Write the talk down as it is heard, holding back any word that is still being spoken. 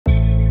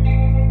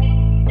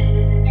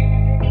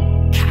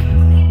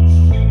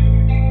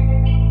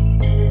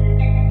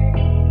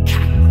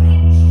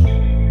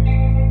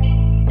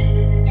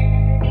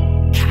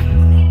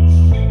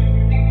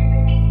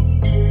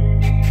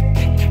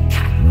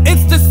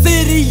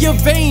city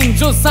of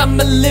angels, I'm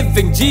a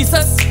living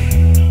Jesus.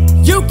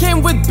 You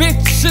came with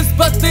bitches,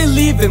 but they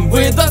leavin'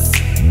 with us.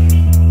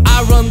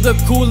 I run the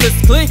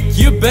coolest clique,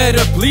 you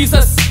better please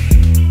us.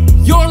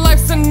 Your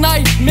life's a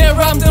nightmare,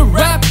 I'm the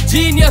rap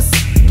genius.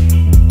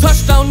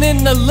 Touchdown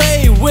in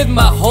LA with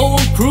my whole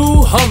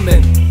crew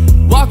hummin'.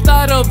 Walked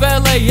out of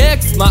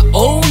LAX, my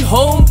own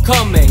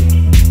homecoming.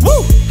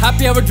 Woo!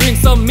 Happy hour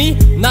drinks on me.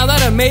 Now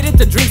that I made it,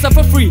 the drinks are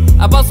for free.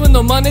 I boss with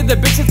no money, the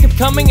bitches keep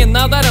coming. And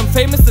now that I'm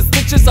famous, the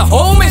snitches are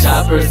homies.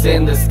 Choppers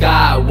in the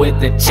sky with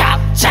the chop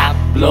chop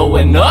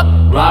blowin up.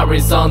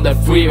 Rarris on the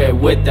freeway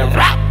with the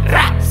rap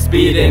rap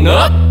speedin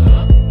up.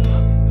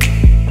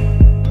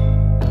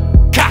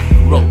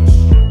 Cockroach.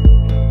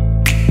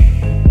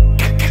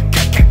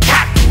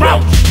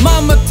 Cockroach.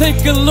 Mama,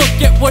 take a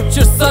look at what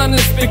your son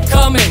is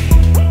becoming.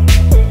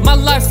 My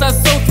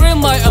lifestyle's so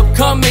thrilling, my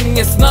upcoming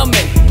is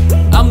numbing.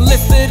 I'm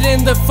listed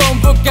in the phone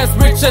book as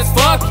rich as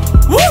fuck.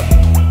 Woo!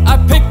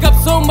 I pick up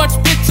so much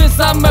bitches,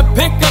 I'm a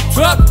pickup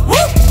truck. Woo!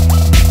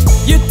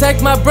 You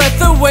take my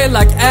breath away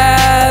like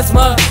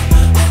asthma.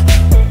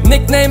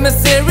 Nickname a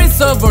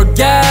series of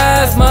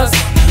orgasms.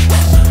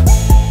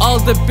 All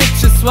the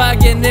bitches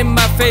swagging in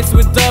my face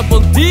with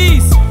double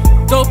D's.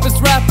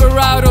 Dopest rapper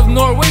out of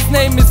Norway's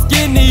name is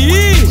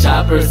Skinny.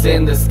 Choppers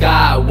in the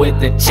sky with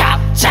the chop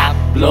chop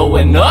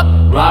blowin up.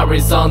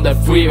 Rarris on the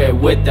freeway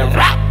with the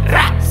rap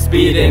rap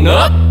speedin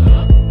up.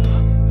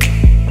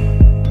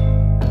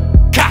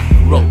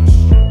 Cockroach.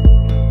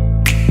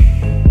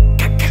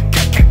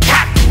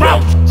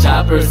 Cockroach.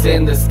 Choppers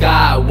in the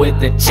sky with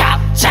the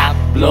chop chop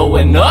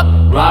blowin up.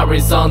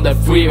 Rarris on the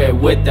freeway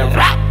with the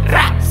rap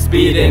rap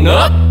speedin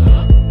up.